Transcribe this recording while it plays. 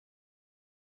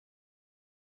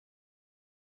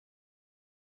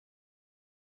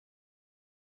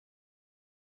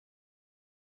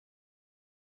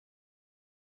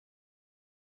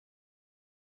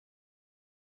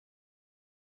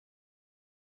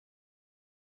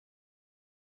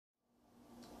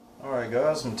Alright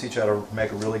guys, I'm going to teach you how to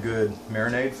make a really good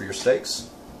marinade for your steaks.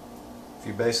 A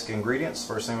few basic ingredients.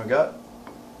 First thing we got,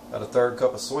 about a 1/3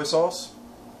 cup of soy sauce,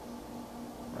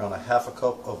 around a 1/2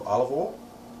 cup of olive oil,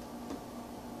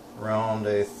 around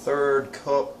a 1/3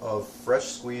 cup of fresh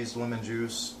squeezed lemon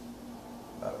juice,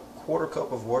 about a 1/4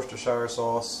 cup of Worcestershire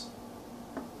sauce.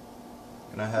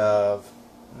 I'm going to have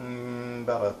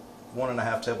about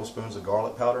 1½ tablespoons of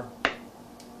garlic powder,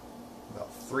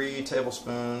 about 3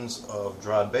 tablespoons of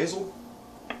dried basil,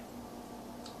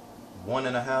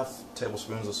 1½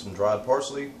 tablespoons of some dried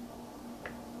parsley,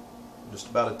 just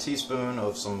about a teaspoon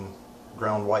of some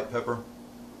ground white pepper,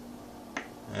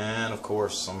 and of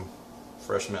course some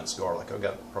fresh minced garlic. I've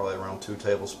got probably around 2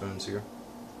 tablespoons here.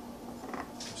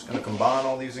 Just going to combine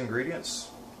all these ingredients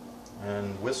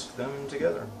and whisk them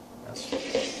together.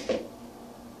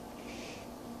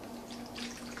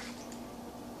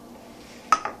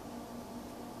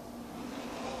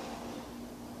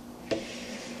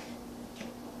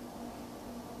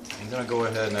 I'm going to go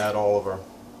ahead and add all of our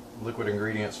liquid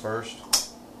ingredients first.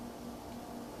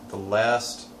 The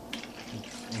last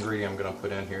ingredient I'm going to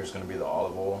put in here is going to be the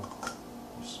olive oil.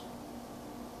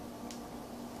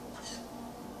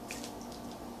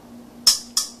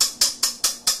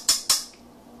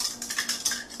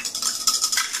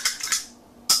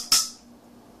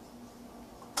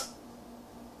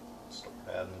 Start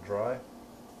adding the dry.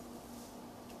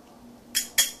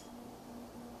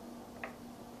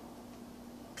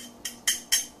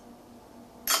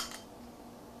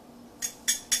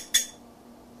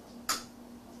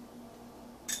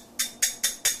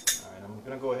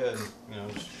 I'm going to go ahead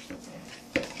and, just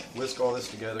whisk all this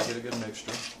together, get a good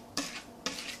mixture.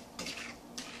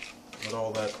 Let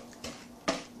all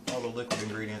the liquid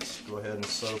ingredients go ahead and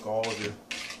soak all of your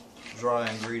dry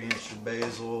ingredients, your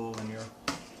basil and your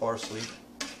parsley.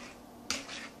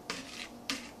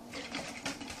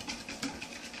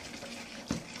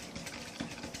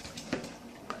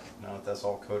 Now that that's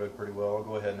all coated pretty well, I'll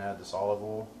go ahead and add this olive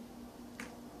oil.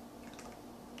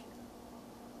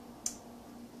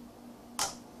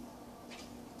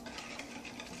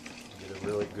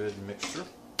 Really good mixture.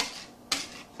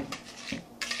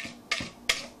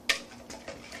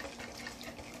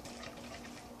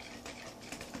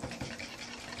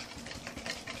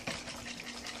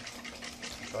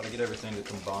 Try to get everything to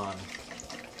combine.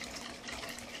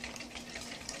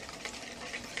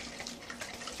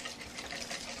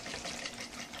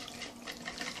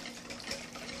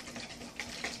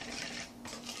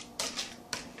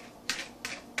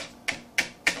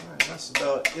 That's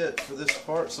about it for this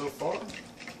part so far.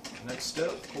 Next step,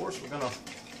 of course, we're going to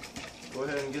go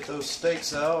ahead and get those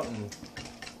steaks out and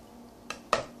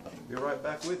be right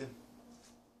back with you.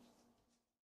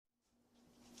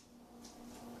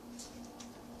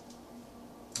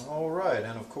 Alright,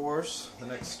 and of course, the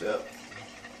next step,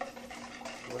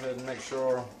 go ahead and make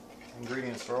sure our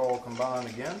ingredients are all combined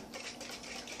again.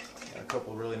 Got a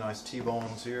couple of really nice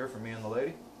T-bones here for me and the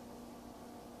lady.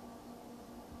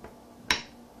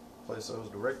 Place those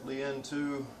directly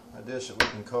into a dish that we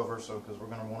can cover, because we're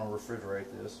going to want to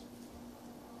refrigerate this.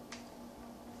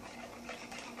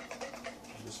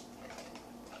 Just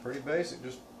pretty basic,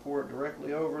 just pour it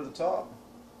directly over the top.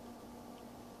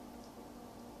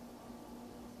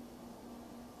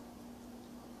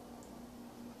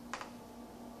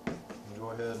 And go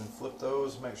ahead and flip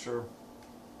those, make sure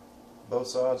both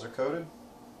sides are coated.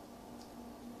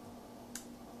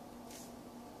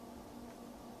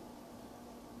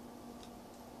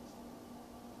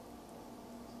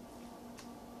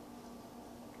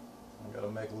 I've got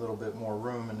to make a little bit more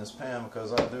room in this pan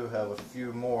because I do have a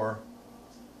few more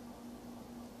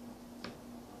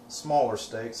smaller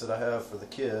steaks that I have for the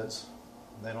kids.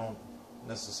 They don't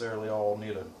necessarily all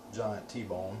need a giant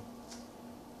T-bone.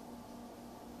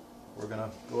 We're going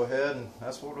to go ahead and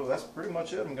that's pretty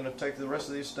much it. I'm going to take the rest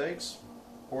of these steaks,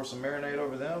 pour some marinade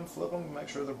over them, flip them, make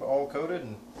sure they're all coated,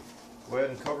 and go ahead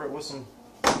and cover it with some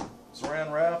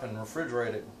saran wrap and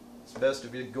refrigerate it. It's best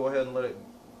if you go ahead and let it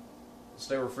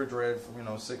stay refrigerated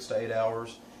for 6 to 8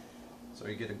 hours, so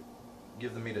you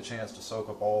give the meat a chance to soak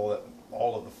up all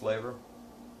of the flavor.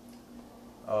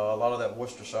 A lot of that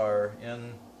Worcestershire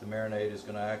in the marinade is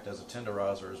going to act as a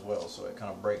tenderizer as well, so it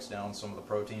kind of breaks down some of the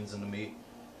proteins in the meat,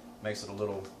 makes it a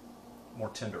little more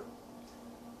tender.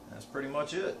 And that's pretty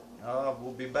much it.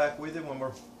 We'll be back with you when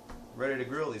we're ready to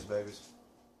grill these babies.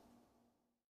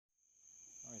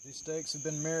 Alright, these steaks have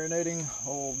been marinating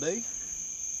all day.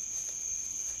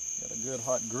 Got a good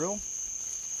hot grill.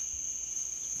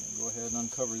 Go ahead and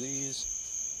uncover these.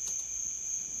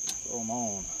 Throw them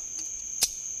on.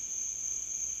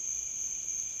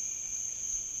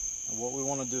 And what we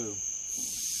want to do,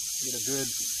 get a good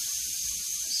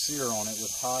sear on it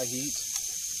with high heat.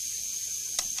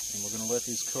 And we're going to let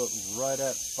these cook right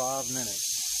at 5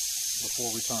 minutes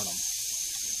before we turn them.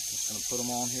 Just going to put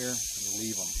them on here and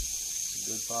leave them a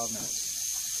good 5 minutes.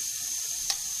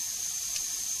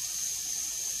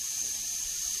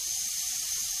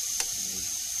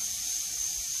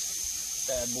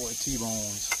 Bad boy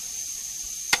T-bones.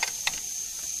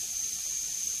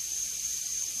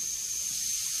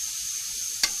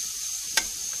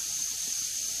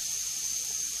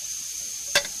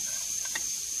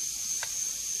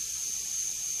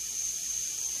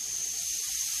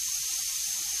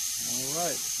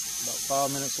 Alright, about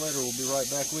 5 minutes later we'll be right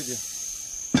back with you.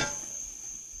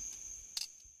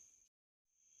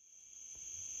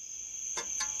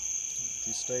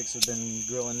 These steaks have been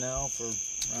grilling now for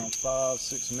around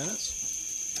 5-6 minutes.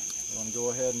 We're going to go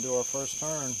ahead and do our first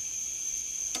turn.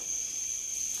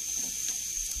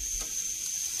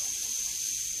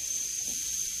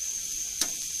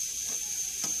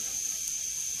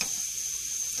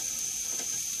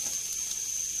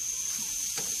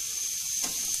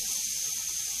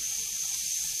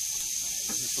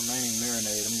 This remaining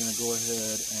marinade, I'm going to go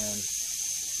ahead and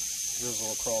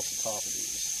drizzle across the top of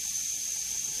these.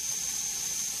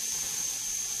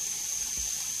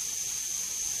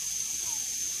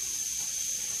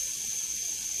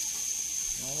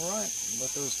 Alright,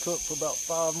 let those cook for about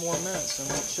 5 more minutes and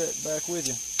we'll check back with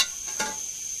you.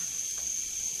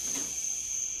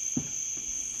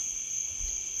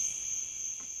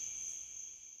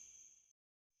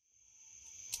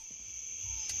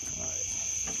 Alright,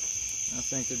 I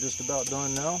think they're just about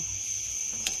done now.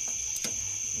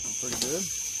 Looking pretty good.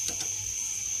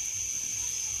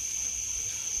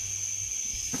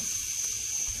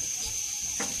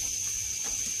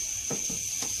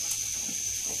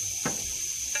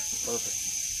 Perfect.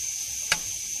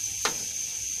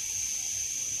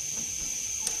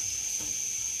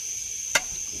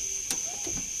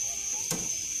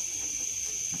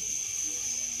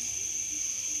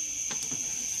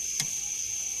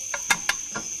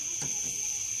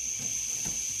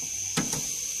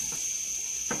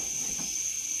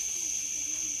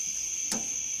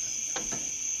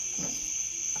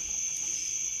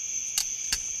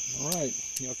 All right,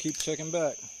 y'all keep checking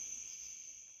back.